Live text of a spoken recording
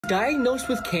diagnosed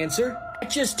with cancer at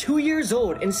just 2 years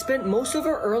old and spent most of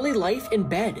her early life in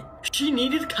bed. She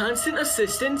needed constant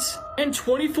assistance and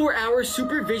 24-hour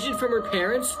supervision from her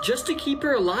parents just to keep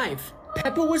her alive.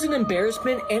 Peppa was an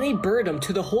embarrassment and a burden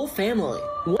to the whole family.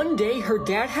 One day, her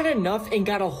dad had enough and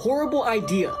got a horrible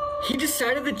idea. He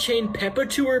decided to chain Peppa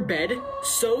to her bed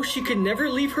so she could never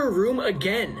leave her room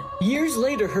again. Years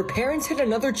later, her parents had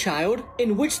another child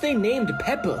in which they named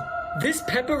Peppa. This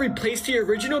Peppa replaced the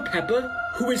original Peppa,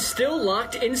 who is still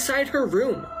locked inside her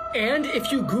room. And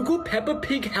if you Google Peppa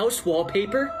Pig house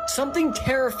wallpaper, something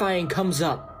terrifying comes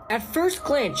up. At first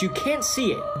glance, you can't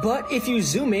see it, but if you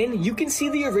zoom in, you can see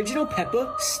the original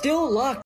Peppa still locked